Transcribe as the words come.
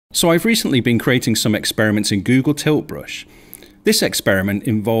So I've recently been creating some experiments in Google Tilt Brush. This experiment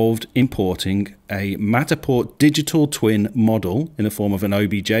involved importing a Matterport digital twin model in the form of an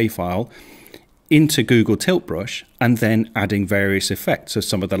OBJ file into Google Tilt Brush and then adding various effects. So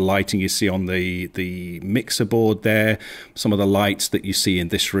some of the lighting you see on the mixer board there, some of the lights that you see in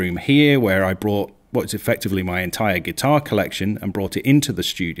this room here where I brought what's effectively my entire guitar collection and brought it into the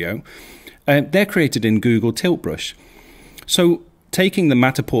studio. They're created in Google Tilt Brush. So taking the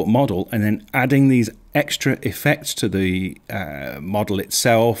Matterport model and then adding these extra effects to the model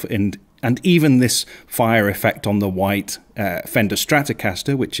itself, and even this fire effect on the white Fender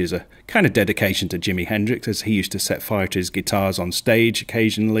Stratocaster, which is a kind of dedication to Jimi Hendrix, as he used to set fire to his guitars on stage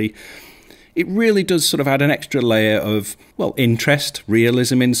occasionally. It really does sort of add an extra layer of, well, interest,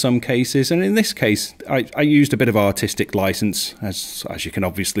 realism in some cases, and in this case I used a bit of artistic license, as you can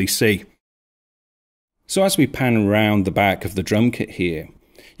obviously see. So as we pan around the back of the drum kit here,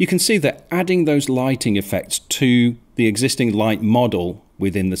 you can see that adding those lighting effects to the existing light model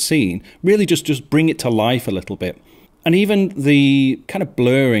within the scene really just bring it to life a little bit. And even the kind of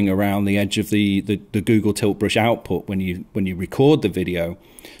blurring around the edge of the Google Tilt Brush output when you record the video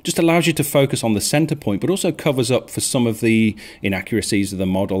just allows you to focus on the center point, but also covers up for some of the inaccuracies of the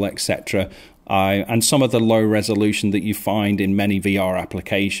model, etc. And some of the low resolution that you find in many VR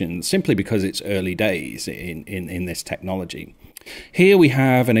applications, simply because it's early days in this technology. Here we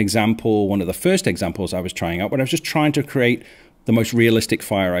have an example, one of the first examples I was trying out, when I was just trying to create the most realistic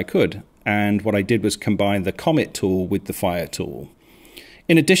fire I could. And what I did was combine the Comet tool with the Fire tool.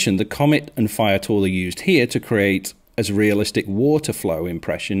 In addition, the Comet and Fire tool are used here to create as realistic water flow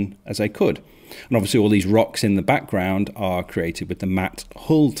impression as I could. And obviously all these rocks in the background are created with the Matte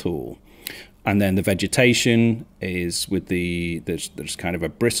Hull tool. And then the vegetation is with there's kind of a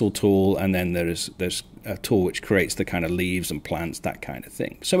bristle tool, and then there's a tool which creates the kind of leaves and plants, that kind of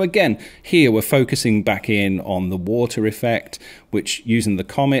thing. So again, here we're focusing back in on the water effect, which using the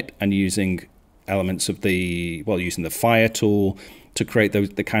Comet and using elements of using the Fire tool to create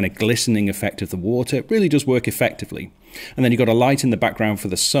the kind of glistening effect of the water, it really does work effectively. And then you've got a light in the background for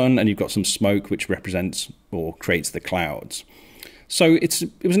the sun, and you've got some smoke which represents or creates the clouds. So it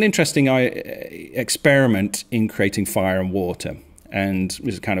was an interesting experiment in creating fire and water, and it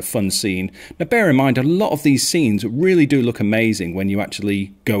was a kind of fun scene. Now bear in mind, a lot of these scenes really do look amazing when you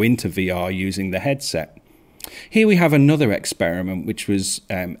actually go into VR using the headset. Here we have another experiment, which was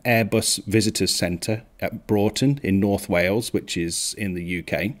Airbus Visitor Centre at Broughton in North Wales, which is in the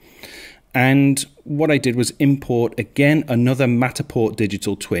UK. And what I did was import, again, another Matterport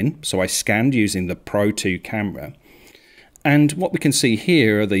digital twin. So I scanned using the Pro2 camera. And what we can see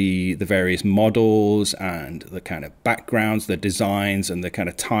here are the various models and the kind of backgrounds, the designs, and the kind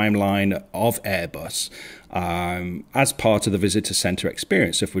of timeline of Airbus as part of the visitor center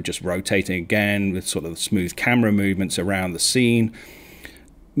experience. So if we're just rotating again with sort of smooth camera movements around the scene,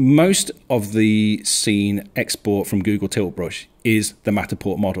 most of the scene export from Google Tilt Brush is the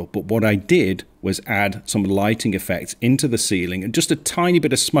Matterport model. But what I did was add some lighting effects into the ceiling and just a tiny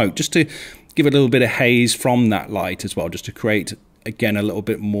bit of smoke, just to give a little bit of haze from that light as well, just to create, again, a little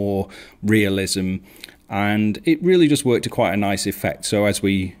bit more realism. And it really just worked to quite a nice effect. So as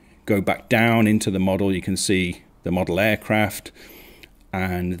we go back down into the model, you can see the model aircraft.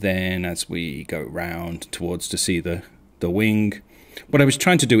 And then as we go round towards to see the wing, what I was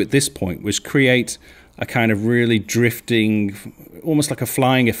trying to do at this point was create a kind of really drifting, almost like a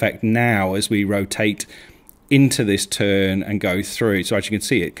flying effect now as we rotate into this turn and go through. So as you can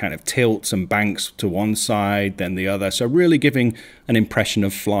see, it kind of tilts and banks to one side, then the other. So really giving an impression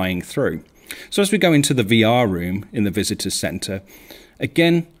of flying through. So as we go into the VR room in the visitor center,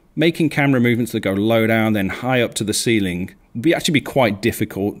 again, making camera movements that go low down, then high up to the ceiling would actually be quite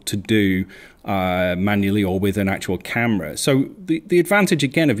difficult to do manually or with an actual camera. So the advantage,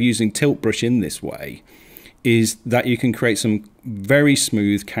 again, of using Tilt Brush in this way is that you can create some very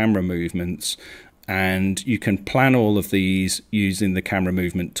smooth camera movements, and you can plan all of these using the camera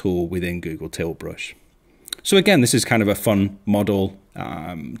movement tool within Google Tilt Brush. So again, this is kind of a fun model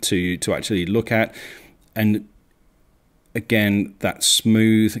to actually look at. And again, that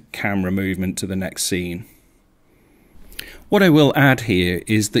smooth camera movement to the next scene. What I will add here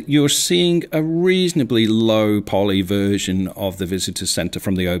is that you're seeing a reasonably low poly version of the visitor center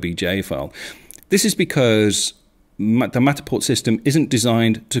from the OBJ file. This is because the Matterport system isn't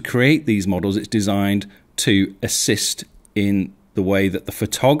designed to create these models, it's designed to assist in the way that the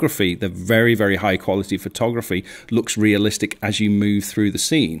photography, the very, very high quality photography, looks realistic as you move through the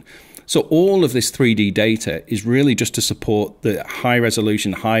scene. So all of this 3D data is really just to support the high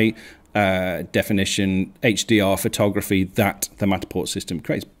resolution, high definition HDR photography that the Matterport system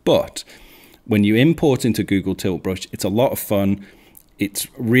creates. But when you import into Google Tilt Brush, it's a lot of fun. It's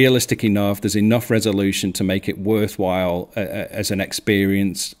realistic enough. There's enough resolution to make it worthwhile as an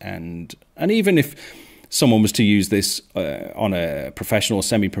experience. And even if someone was to use this on a professional,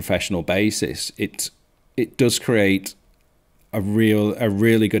 semi-professional basis, it does create a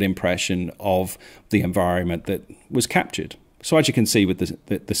really good impression of the environment that was captured. So as you can see with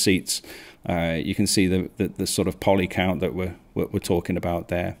the seats, you can see the sort of poly count that we're talking about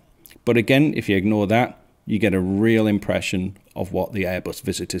there. But again, if you ignore that, you get a real impression of what the Airbus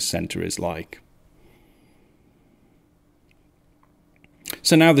Visitors Centre is like.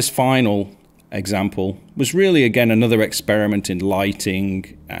 So now this final example was really, again, another experiment in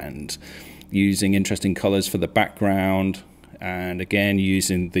lighting and using interesting colours for the background, and again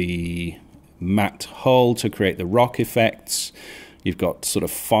using the matte hull to create the rock effects. You've got sort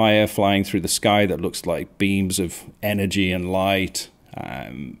of fire flying through the sky that looks like beams of energy and light.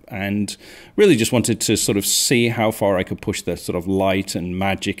 And really just wanted to sort of see how far I could push the sort of light and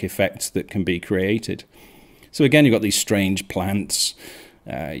magic effects that can be created. So again, you've got these strange plants.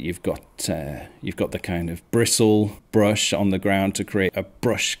 You've got the kind of bristle brush on the ground to create a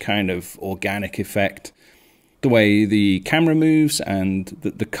brush kind of organic effect. The way the camera moves and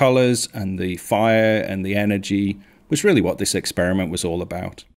the colors and the fire and the energy was really what this experiment was all about.